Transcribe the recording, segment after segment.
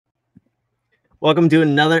Welcome to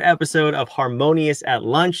another episode of Harmonious at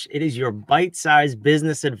Lunch. It is your bite-sized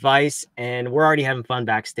business advice, and we're already having fun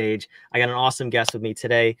backstage. I got an awesome guest with me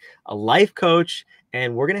today, a life coach,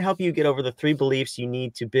 and we're going to help you get over the 3 beliefs you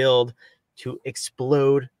need to build to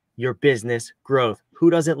explode your business growth. Who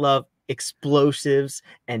doesn't love explosives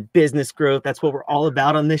and business growth? That's what we're all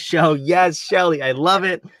about on this show. Yes, Shelly, I love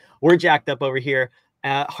it. We're jacked up over here.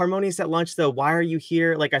 Harmonious at Lunch, though, why are you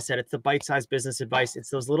here? Like I said, it's the bite-sized business advice. It's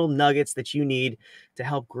those little nuggets that you need to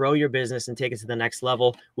help grow your business and take it to the next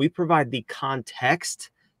level. We provide the context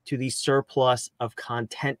to the surplus of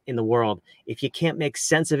content in the world. If you can't make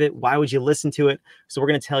sense of it, why would you listen to it? So we're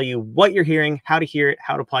going to tell you what you're hearing, how to hear it,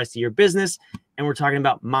 how it applies to your business. And we're talking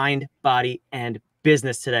about mind, body, and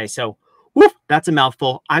business today. So woof, that's a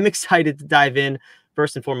mouthful. I'm excited to dive in.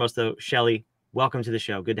 First and foremost, though, Shelly, welcome to the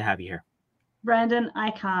show. Good to have you here. Brandon,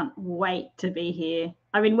 I can't wait to be here.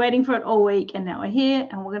 I've been waiting for it all week, and now we're here,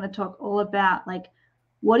 and we're going to talk all about like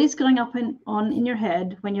what is going on in your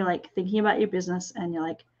head when you're like thinking about your business and you're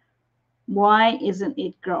like, why isn't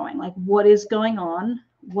it growing? Like, what is going on?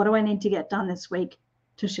 What do I need to get done this week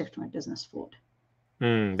to shift my business forward?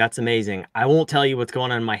 That's amazing. I won't tell you what's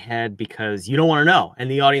going on in my head because you don't want to know,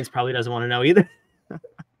 and the audience probably doesn't want to know either.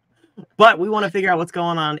 But we want to figure out what's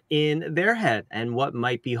going on in their head and what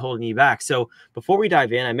might be holding you back. So before we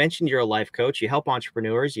dive in, I mentioned you're a life coach. You help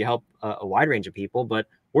entrepreneurs. You help a wide range of people. But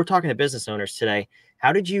we're talking to business owners today.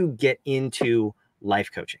 How did you get into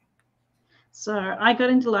life coaching? So I got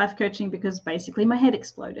into life coaching because basically my head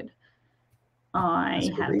exploded. I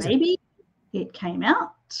had a baby. It came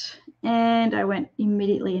out, and I went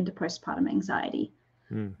immediately into postpartum anxiety.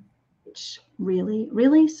 Which really,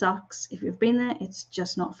 really sucks. If you've been there, it's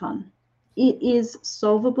just not fun. It is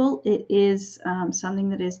solvable. It is something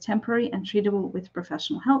that is temporary and treatable with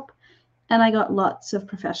professional help. And I got lots of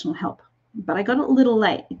professional help, but I got it a little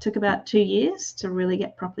late. It took about 2 years to really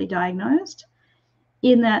get properly diagnosed.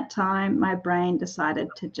 In that time, my brain decided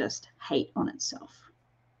to just hate on itself.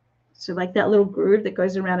 So like that little groove that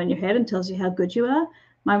goes around in your head and tells you how good you are,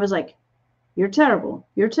 mine was like, you're terrible,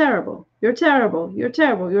 you're terrible, you're terrible, you're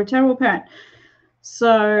terrible, you're a terrible parent.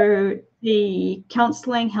 So the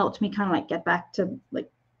counseling helped me kind of like get back to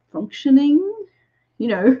like functioning,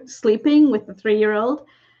 sleeping with the 3-year-old,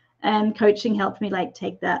 and coaching helped me like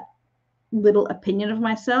take that little opinion of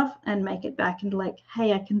myself and make it back into like,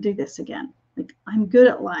 hey, I can do this again. Like, I'm good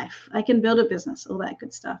at life. I can build a business, all that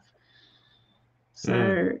good stuff.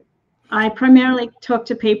 So I primarily talk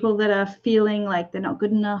to people that are feeling like they're not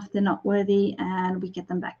good enough, they're not worthy, and we get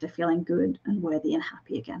them back to feeling good and worthy and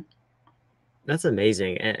happy again. That's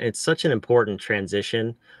amazing. And it's such an important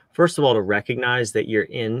transition. First of all, to recognize that you're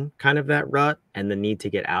in kind of that rut and the need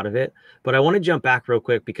to get out of it. But I want to jump back real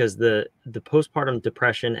quick because the postpartum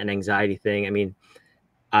depression and anxiety thing, I mean,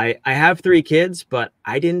 I have 3 kids, but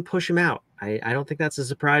I didn't push them out. I don't think that's a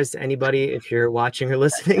surprise to anybody if you're watching or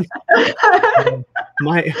listening.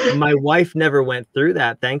 My wife never went through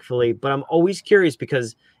that, thankfully, but I'm always curious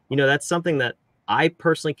because, that's something that I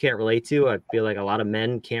personally can't relate to. I feel like a lot of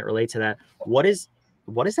men can't relate to that. What is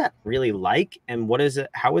that really like? And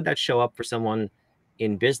how would that show up for someone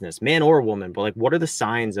in business, man or woman? But like, what are the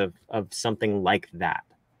signs of something like that?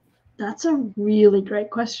 That's a really great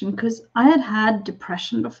question because I had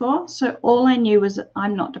depression before. So all I knew was that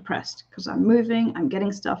I'm not depressed because I'm moving, I'm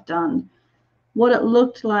getting stuff done. What it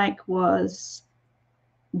looked like was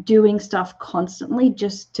doing stuff constantly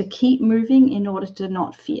just to keep moving in order to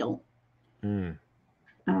not feel.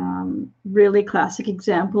 Really classic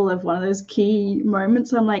example of one of those key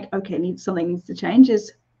moments. I'm like, okay, something needs to change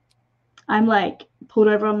is I'm like pulled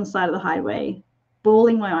over on the side of the highway,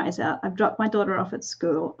 bawling my eyes out. I've dropped my daughter off at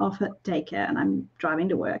school, off at daycare, and I'm driving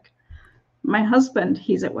to work. My husband,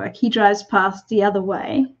 he's at work. He drives past the other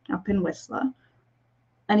way up in Whistler,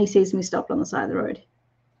 and he sees me stopped on the side of the road.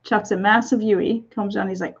 Chucks a massive Yui, comes down.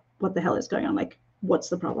 He's like, what the hell is going on? Like, what's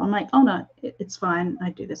the problem? I'm like, oh, no, it's fine.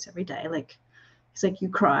 I do this every day. Like, he's like, you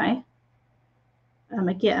cry? I'm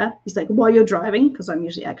like, yeah. He's like, while you're driving? Because I'm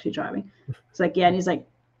usually actually driving. He's like, yeah. And he's like,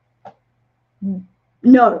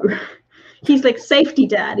 no. He's like, safety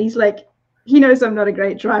dad. He's like, he knows I'm not a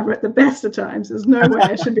great driver at the best of times. There's no way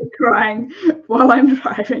I should be crying while I'm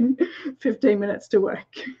driving 15 minutes to work.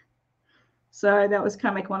 So that was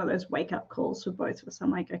kind of like one of those wake-up calls for both of us.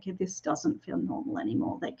 I'm like, okay, this doesn't feel normal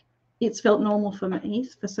anymore. Like, it's felt normal for me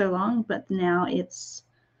for so long, but now it's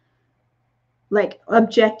like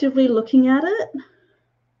objectively looking at it,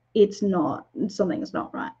 it's not, something's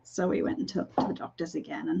not right. So we went and talked to the doctors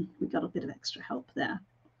again, and we got a bit of extra help there.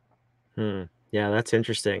 Yeah, that's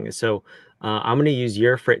interesting. So I'm going to use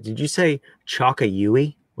your phrase. Did you say chalk a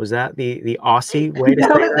Yui? Was that the Aussie way to say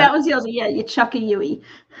that? That was yours. Yeah, you chuck a Yui.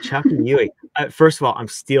 Chucky Yui. First of all, I'm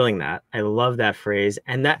stealing that. I love that phrase.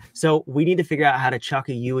 And so we need to figure out how to chuck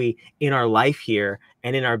a Yui in our life here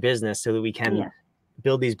and in our business so that we can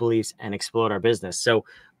build these beliefs and explode our business. So,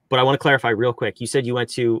 but I want to clarify real quick. You said you went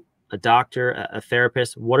to a doctor, a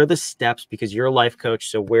therapist. What are the steps? Because you're a life coach.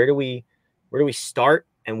 So where do we start,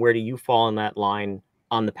 and where do you fall in that line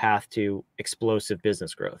on the path to explosive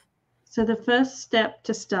business growth? So the first step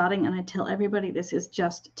to starting, and I tell everybody this, is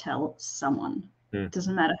just tell someone. It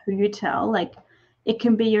doesn't matter who you tell. Like, it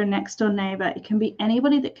can be your next door neighbor. It can be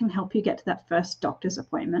anybody that can help you get to that first doctor's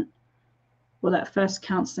appointment or that first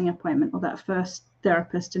counseling appointment or that first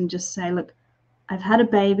therapist, and just say, look, I've had a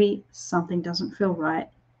baby. Something doesn't feel right.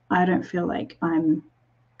 I don't feel like I'm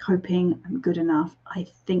coping. I'm good enough. I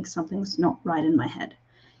think something's not right in my head.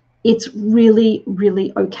 It's really,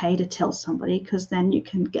 really okay to tell somebody, because then you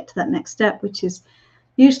can get to that next step, which is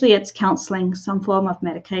usually it's counseling, some form of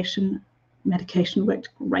medication. Medication worked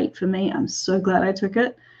great for me. I'm so glad I took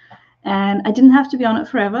it. And I didn't have to be on it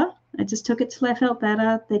forever. I just took it till I felt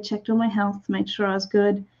better. They checked all my health, made sure I was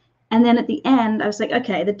good. And then at the end, I was like,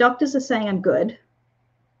 okay, the doctors are saying I'm good,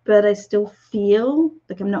 but I still feel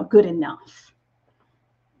like I'm not good enough.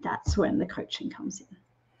 That's when the coaching comes in.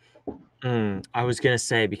 I was going to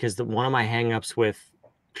say, because one of my hangups with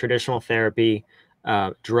traditional therapy,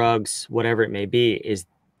 drugs, whatever it may be, is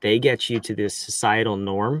they get you to this societal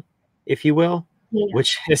norm, if you will,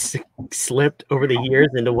 which has slipped over the years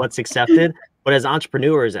into what's accepted. But as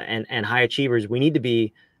entrepreneurs and high achievers, we need to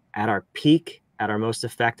be at our peak, at our most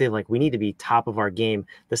effective. Like, we need to be top of our game.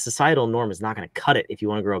 The societal norm is not going to cut it if you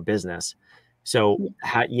want to grow a business. So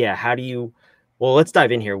how do you, well, let's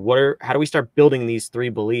dive in here. How do we start building these 3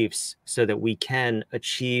 beliefs so that we can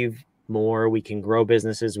achieve more, we can grow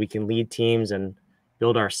businesses, we can lead teams, and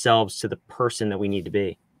build ourselves to the person that we need to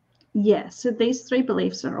be? Yeah, so these 3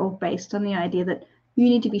 beliefs are all based on the idea that you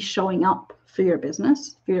need to be showing up for your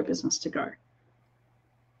business to grow.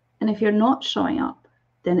 And if you're not showing up,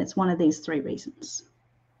 then it's one of these 3 reasons.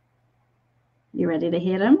 You ready to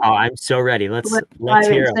hear them? Oh, I'm so ready. Let's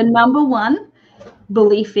hear it. So number 1,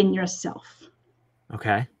 belief in yourself.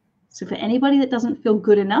 Okay. So for anybody that doesn't feel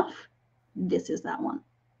good enough, this is that one.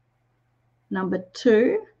 Number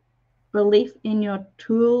 2, belief in your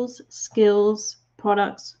tools, skills,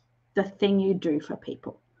 products, the thing you do for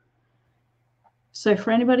people. So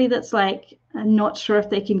for anybody that's like not sure if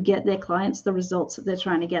they can get their clients the results that they're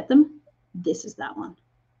trying to get them, this is that one.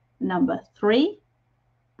 Number 3,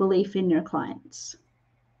 belief in your clients.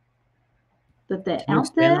 That they're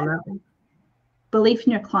out there. Belief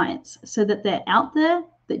in your clients, so that they're out there,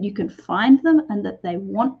 that you can find them, and that they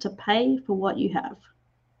want to pay for what you have.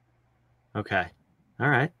 Okay. All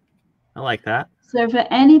right. I like that. So for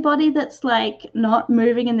anybody that's like not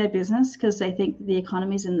moving in their business because they think the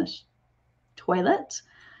economy's in the toilet,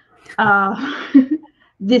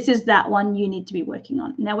 this is that one you need to be working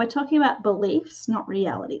on. Now, we're talking about beliefs, not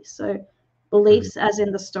reality. So beliefs as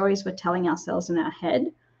in the stories we're telling ourselves in our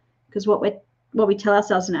head, because what we tell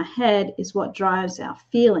ourselves in our head is what drives our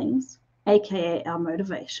feelings, aka our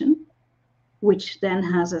motivation, which then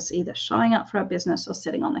has us either showing up for our business or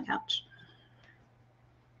sitting on the couch.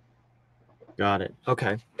 Got it.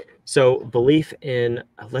 Okay. So belief in,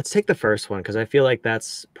 let's take the first one, because I feel like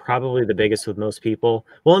that's probably the biggest with most people.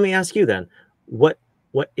 Well, let me ask you then, what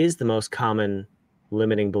is the most common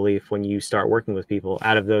limiting belief when you start working with people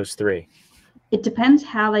out of those 3? It depends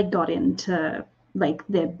how they got into like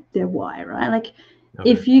their why, right? Like,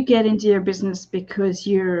 if you get into your business because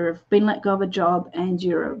you've been let go of a job and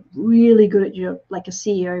you're really good at your, like a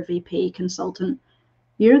CEO, VP, consultant,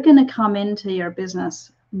 you're going to come into your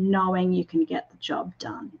business knowing you can get the job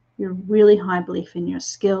done. You're really high belief in your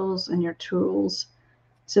skills and your tools.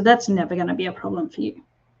 So that's never going to be a problem for you.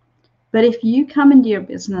 But if you come into your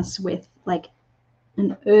business with like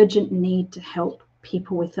an urgent need to help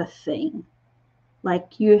people with a thing,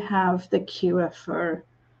 like you have the cure for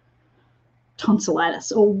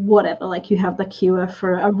tonsillitis or whatever, like you have the cure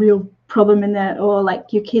for a real problem in that, or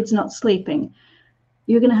like your kid's not sleeping,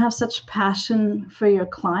 you're going to have such passion for your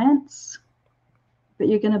clients, but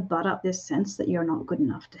you're going to butt up this sense that you're not good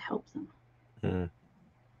enough to help them.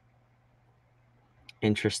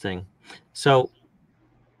 Interesting. So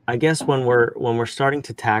I guess when we're starting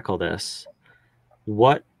to tackle this,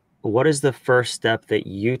 what is the first step that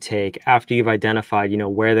you take after you've identified,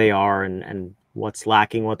 where they are and what's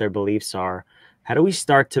lacking, what their beliefs are? How do we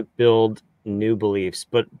start to build new beliefs,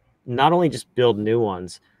 but not only just build new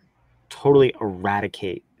ones, totally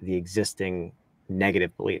eradicate the existing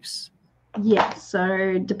negative beliefs? Yeah, so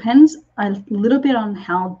it depends a little bit on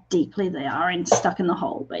how deeply they are and stuck in the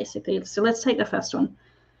hole, basically. So let's take the first one.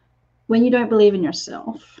 When you don't believe in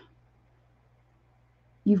yourself,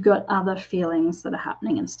 you've got other feelings that are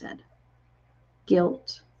happening instead.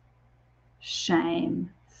 Guilt, shame,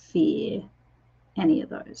 fear, any of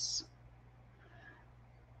those.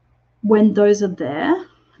 When those are there,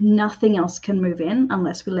 nothing else can move in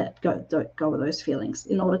unless we let go of those feelings.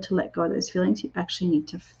 In order to let go of those feelings, you actually need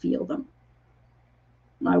to feel them.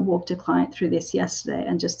 I walked a client through this yesterday,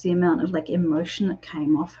 and just the amount of like emotion that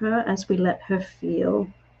came off her as we let her feel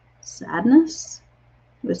sadness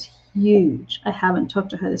was huge. I haven't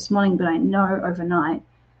talked to her this morning, but I know overnight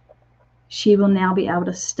she will now be able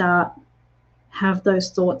to start have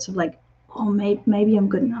those thoughts of like, oh, maybe I'm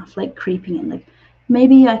good enough, like creeping in, like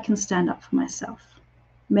maybe I can stand up for myself.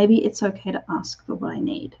 Maybe it's okay to ask for what I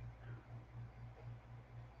need.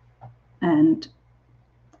 And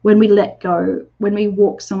when we let go, when we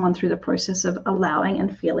walk someone through the process of allowing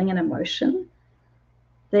and feeling an emotion,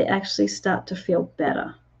 they actually start to feel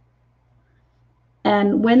better.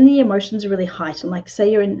 And when the emotions are really heightened, like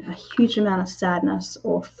say you're in a huge amount of sadness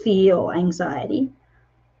or fear or anxiety,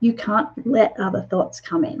 you can't let other thoughts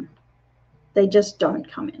come in. They just don't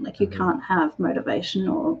come in. Like you can't have motivation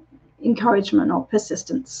or encouragement or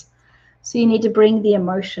persistence. So you need to bring the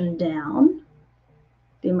emotion down,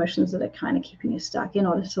 the emotions that are kind of keeping you stuck, in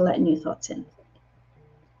order to let new thoughts in.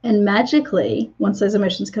 And magically, once those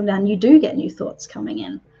emotions come down, you do get new thoughts coming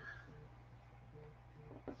in.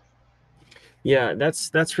 Yeah,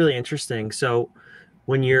 that's really interesting. So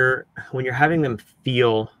when you're having them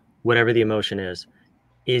feel whatever the emotion is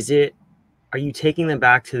it, are you taking them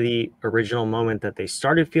back to the original moment that they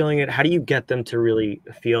started feeling it? How do you get them to really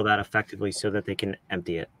feel that effectively so that they can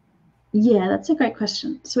empty it? Yeah, that's a great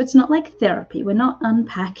question. So it's not like therapy. We're not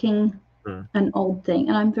unpacking an old thing.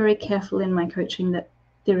 And I'm very careful in my coaching that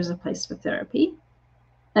there is a place for therapy.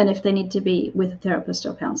 And if they need to be with a therapist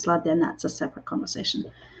or counselor, then that's a separate conversation.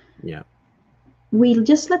 Yeah. We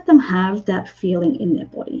just let them have that feeling in their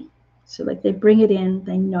body. So like they bring it in,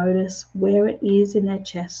 they notice where it is in their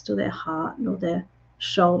chest or their heart or their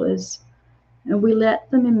shoulders. And we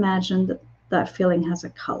let them imagine that that feeling has a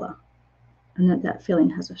color and that that feeling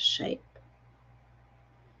has a shape.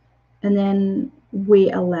 And then I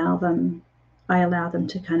allow them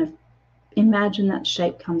to kind of imagine that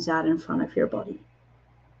shape comes out in front of your body.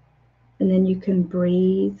 And then you can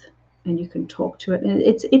breathe and you can talk to it. And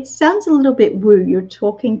it sounds a little bit woo. You're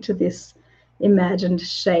talking to this imagined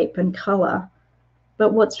shape and color.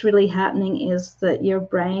 But what's really happening is that your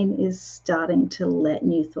brain is starting to let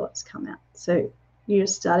new thoughts come out. So you're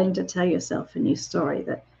starting to tell yourself a new story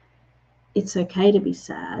that it's okay to be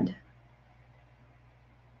sad.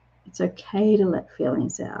 It's okay to let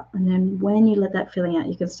feelings out. And then when you let that feeling out,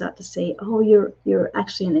 you can start to see, oh, you're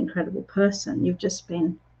actually an incredible person. You've just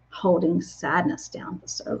been holding sadness down for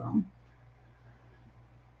so long.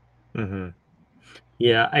 Mm-hmm.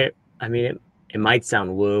 Yeah, I mean it might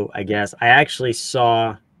sound woo, I guess. I actually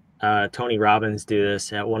saw Tony Robbins do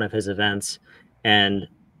this at one of his events, and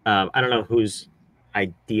I don't know whose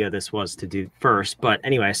idea this was to do first, but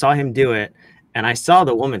anyway, I saw him do it, and I saw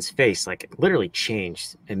the woman's face like it literally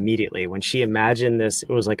changed immediately when she imagined this. It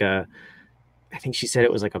was like I think she said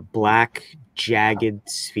it was like a black jagged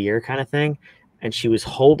sphere kind of thing, and she was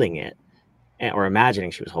holding it, or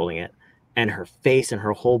imagining she was holding it, and her face and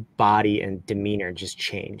her whole body and demeanor just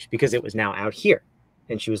changed because it was now out here,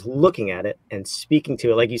 and she was looking at it and speaking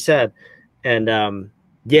to it, like you said. And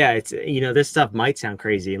yeah, it's, this stuff might sound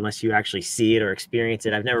crazy unless you actually see it or experience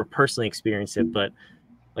it. I've never personally experienced it, but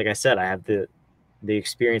like I said, I have the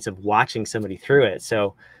experience of watching somebody through it.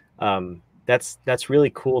 So that's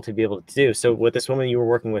really cool to be able to do. So with this woman you were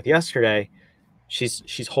working with yesterday,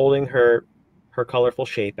 she's holding her colorful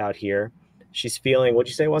shape out here. She's feeling, what'd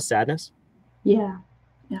you say it was, sadness? Yeah.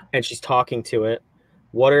 And she's talking to it.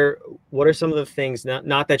 What are some of the things,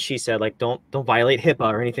 not that she said like don't violate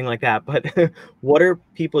HIPAA or anything like that, but what are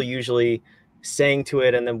people usually saying to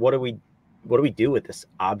it, and then what do we do with this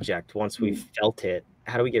object once we've felt it?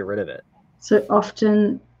 How do we get rid of it? So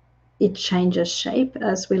often it changes shape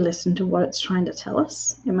as we listen to what it's trying to tell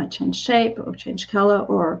us. It might change shape or change color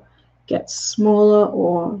or get smaller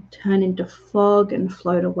or turn into fog and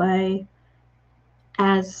float away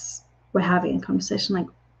as we're having a conversation. Like,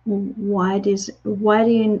 why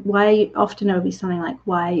often it'll be something like,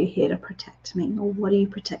 why are you here to protect me, or what are you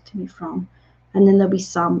protecting me from? And then there'll be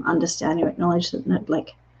some understanding or acknowledgement,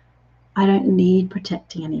 like, I don't need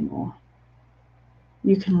protecting anymore,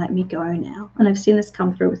 you can let me go now. And I've seen this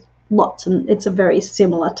come through with lots, and it's a very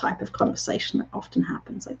similar type of conversation that often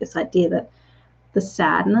happens, like this idea that The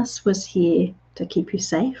sadness was here to keep you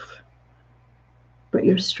safe, but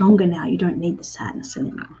you're stronger now. You don't need the sadness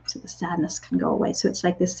anymore. So the sadness can go away. So it's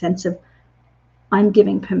like this sense of, I'm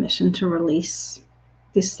giving permission to release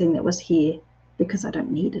this thing that was here because I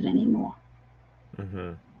don't need it anymore.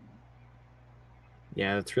 Mm-hmm.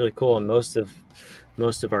 Yeah, that's really cool. And most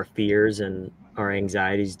of our fears and our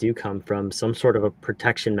anxieties do come from some sort of a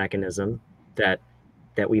protection mechanism that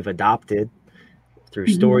we've adopted through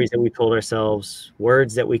stories that we told ourselves,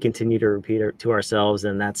 words that we continue to repeat to ourselves,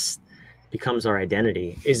 and that's becomes our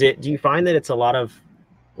identity. Do you find that it's a lot of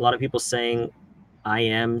people saying I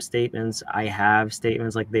am statements, I have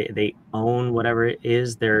statements, like they own whatever it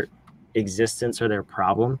is, their existence or their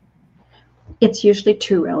problem? It's usually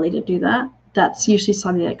too early to do that. That's usually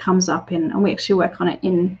something that comes up and we actually work on it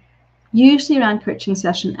in usually around coaching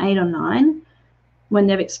session 8 or 9, when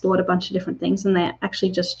they've explored a bunch of different things and they're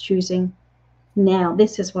actually just choosing, now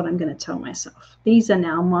this is what I'm going to tell myself. These are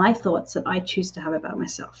now my thoughts that I choose to have about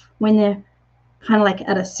myself. When they're kind of like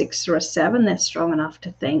at a 6 or a 7, they're strong enough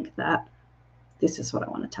to think that this is what I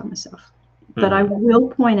want to tell myself. But I will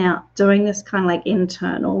point out, doing this kind of like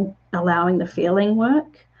internal allowing the feeling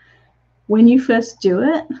work, when you first do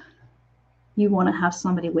it, you want to have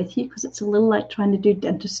somebody with you, because it's a little like trying to do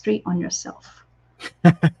dentistry on yourself.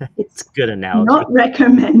 It's good analogy. Not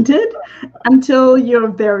recommended until you're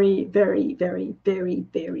very, very, very, very,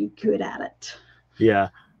 very good at it. Yeah.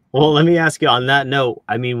 Well, let me ask you on that note,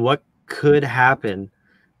 I mean, what could happen,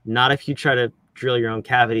 not if you try to drill your own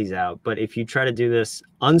cavities out, but if you try to do this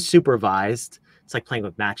unsupervised? It's like playing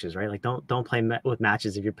with matches, right? Like don't play with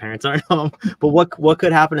matches if your parents aren't home. But what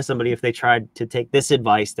could happen to somebody if they tried to take this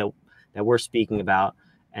advice that we're speaking about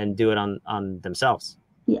and do it on themselves?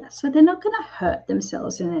 Yeah, so they're not going to hurt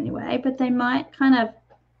themselves in any way, but they might kind of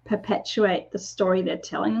perpetuate the story they're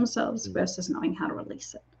telling themselves versus knowing how to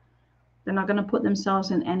release it. They're not going to put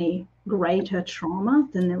themselves in any greater trauma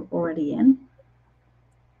than they're already in.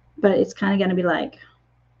 But it's kind of going to be like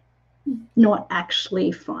not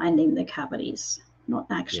actually finding the cavities, not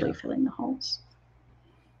actually filling the holes.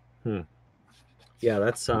 Yeah,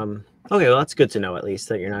 that's okay. Well, that's good to know, at least,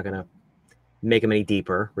 that you're not going to make them any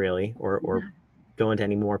deeper, really, or go into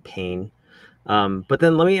any more pain. But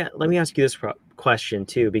then let me ask you this question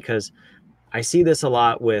too, because I see this a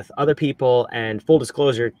lot with other people, and full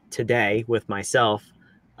disclosure today with myself.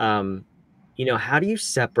 How do you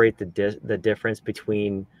separate the difference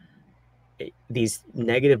between these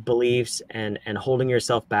negative beliefs and holding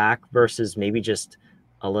yourself back versus maybe just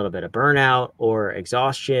a little bit of burnout or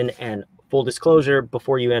exhaustion? And full disclosure,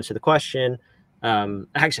 before you answer the question,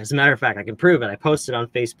 actually, as a matter of fact, I can prove it. I posted on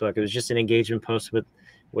Facebook. It was just an engagement post with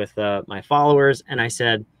my followers, and I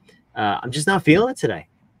said, I'm just not feeling it today.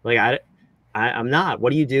 Like I'm not.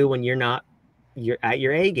 What do you do when you're at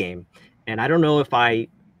your A game? And I don't know if I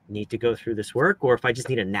need to go through this work or if I just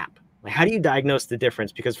need a nap. Like, how do you diagnose the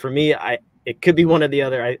difference? Because for me, it could be one or the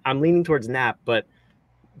other. I'm leaning towards nap, but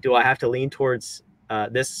do I have to lean towards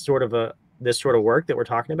this sort of work that we're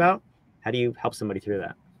talking about? How do you help somebody through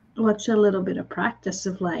that? Well, it's a little bit of practice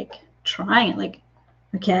of like trying it. Like,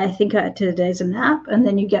 okay, I think today's a nap, and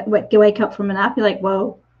then you wake up from a nap. You're like,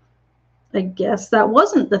 whoa, I guess that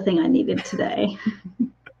wasn't the thing I needed today.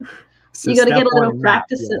 So you got to get a little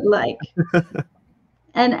practice at like,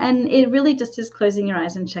 and it really just is closing your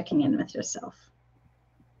eyes and checking in with yourself,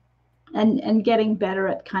 and getting better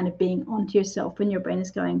at kind of being onto yourself when your brain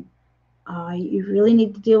is going, oh, you really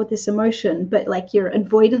need to deal with this emotion, but like your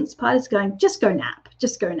avoidance part is going, just go nap.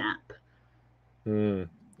 And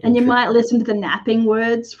you might listen to the napping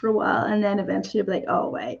words for a while, and then eventually you'll be like, oh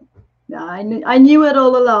wait, no, I knew it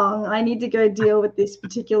all along. I need to go deal with this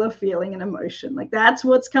particular feeling and emotion. Like, that's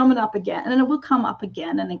what's coming up again, and it will come up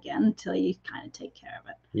again and again until you kind of take care of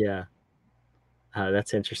it. Yeah.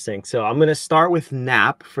 That's interesting. So I'm going to start with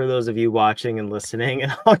nap for those of you watching and listening,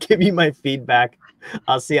 and I'll give you my feedback.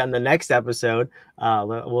 I'll see you on the next episode.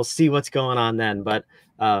 We'll see what's going on then. But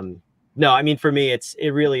no, I mean, for me, it's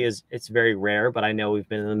very rare, but I know we've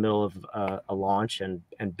been in the middle of a launch and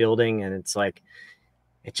building, and it's like,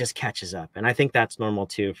 it just catches up. And I think that's normal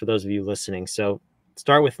too, for those of you listening. So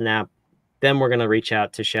start with nap, then we're going to reach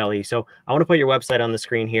out to Shelly. So I want to put your website on the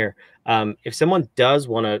screen here. If someone does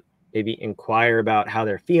want to maybe inquire about how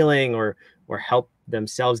they're feeling or help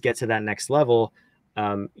themselves get to that next level,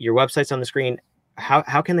 your website's on the screen.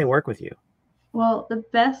 How can they work with you? Well, the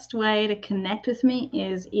best way to connect with me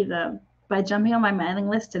is either by jumping on my mailing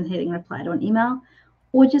list and hitting reply to an email,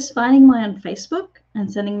 or just finding me on Facebook and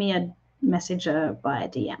sending me a message via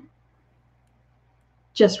DM.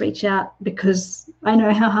 Just reach out, because I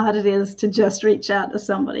know how hard it is to just reach out to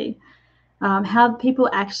somebody. How people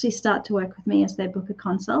actually start to work with me is they book a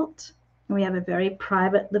consult, and we have a very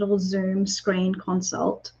private little Zoom screen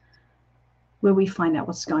consult where we find out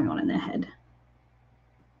what's going on in their head.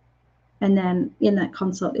 And then in that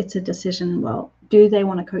consult, it's a decision, well, do they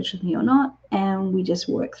want to coach with me or not? And we just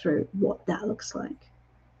work through what that looks like.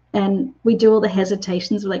 And we do all the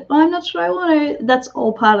hesitations of like, oh, I'm not sure I want to. That's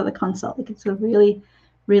all part of the consult. Like, it's a really,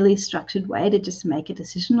 really structured way to just make a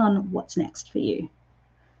decision on what's next for you.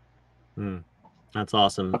 That's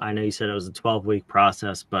awesome. I know you said it was a 12-week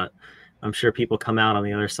process, but I'm sure people come out on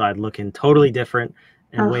the other side looking totally different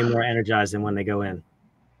and way more energized than when they go in.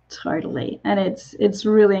 Totally. And it's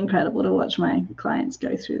really incredible to watch my clients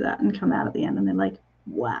go through that and come out at the end and they're like,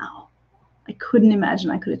 wow, I couldn't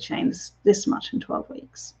imagine I could have changed this much in 12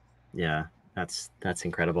 weeks. Yeah, that's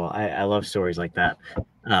incredible. I love stories like that.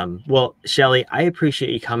 Well, Shelly, I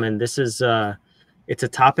appreciate you coming. This is it's a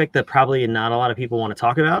topic that probably not a lot of people want to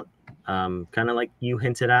talk about, kind of like you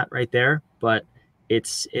hinted at right there, but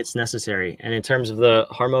it's necessary. And in terms of the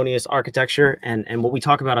harmonious architecture and what we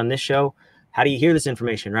talk about on this show, how do you hear this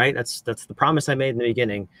information, right? That's the promise I made in the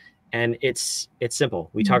beginning. And it's simple.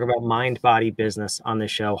 We talk about mind, body, business on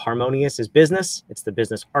this show. Harmonious is business. It's the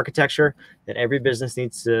business architecture that every business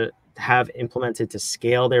needs to have implemented to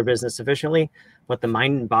scale their business efficiently. But the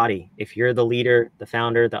mind and body, if you're the leader, the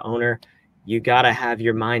founder, the owner, you got to have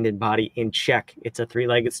your mind and body in check. It's a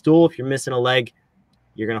three-legged stool. If you're missing a leg,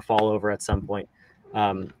 you're going to fall over at some point.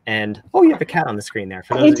 And oh, you have a cat on the screen there.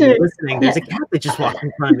 For those of you listening, there's a cat that just walked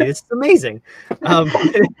in front of me. It's amazing.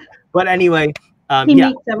 But anyway, he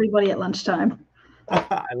meets everybody at lunchtime.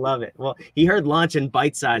 I love it. Well, he heard lunch and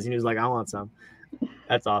bite size and he was like, I want some.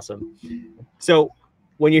 That's awesome. So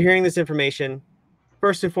when you're hearing this information,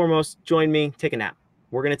 first and foremost, join me, take a nap.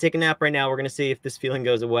 We're going to take a nap right now. We're going to see if this feeling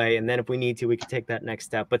goes away. And then if we need to, we can take that next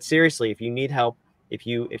step. But seriously, if you need help, if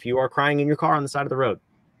you are crying in your car on the side of the road,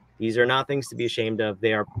 these are not things to be ashamed of.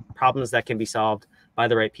 They are problems that can be solved by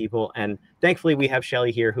the right people. And thankfully, we have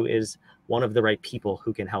Shelly here, who is one of the right people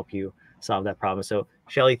who can help you solve that problem. So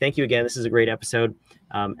Shelly, thank you again. This is a great episode.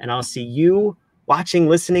 And I'll see you watching,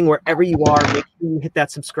 listening, wherever you are. Make sure you hit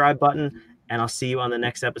that subscribe button, and I'll see you on the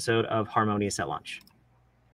next episode of Harmonious at Lunch.